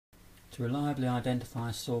To reliably identify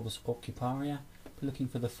Sorbus aucuparia, we're looking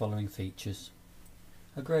for the following features.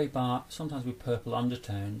 A grey bark, sometimes with purple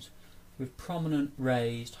undertones, with prominent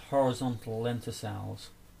raised horizontal lenticels.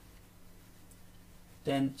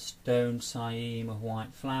 Dense domed cyme of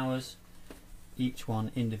white flowers, each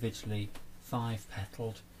one individually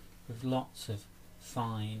 5-petalled, with lots of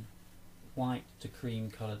fine white to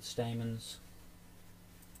cream coloured stamens.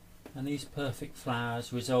 And these perfect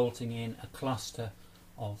flowers resulting in a cluster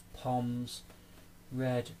of poms,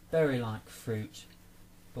 red berry-like fruit,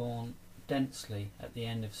 borne densely at the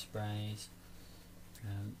end of sprays,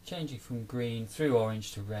 changing from green through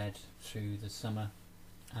orange to red through the summer,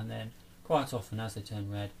 and then quite often as they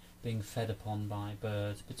turn red being fed upon by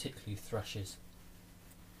birds, particularly thrushes.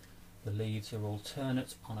 The leaves are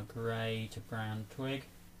alternate on a grey to brown twig.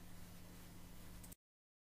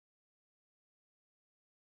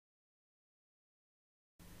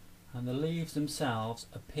 And the leaves themselves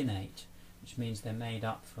are pinnate, which means they're made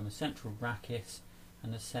up from a central rachis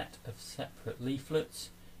and a set of separate leaflets.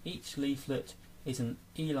 Each leaflet is an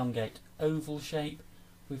elongate oval shape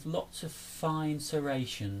with lots of fine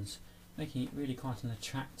serrations, making it really quite an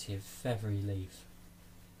attractive feathery leaf.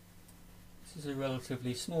 This is a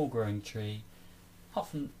relatively small growing tree,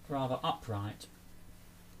 often rather upright,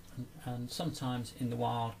 and sometimes in the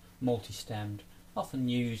wild multi-stemmed, often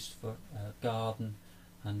used for garden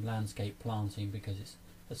and landscape planting because it's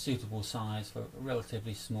a suitable size for a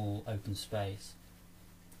relatively small open space.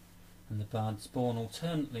 And the buds borne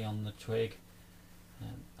alternately on the twig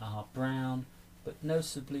are brown but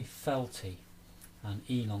noticeably felty and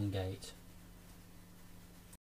elongate.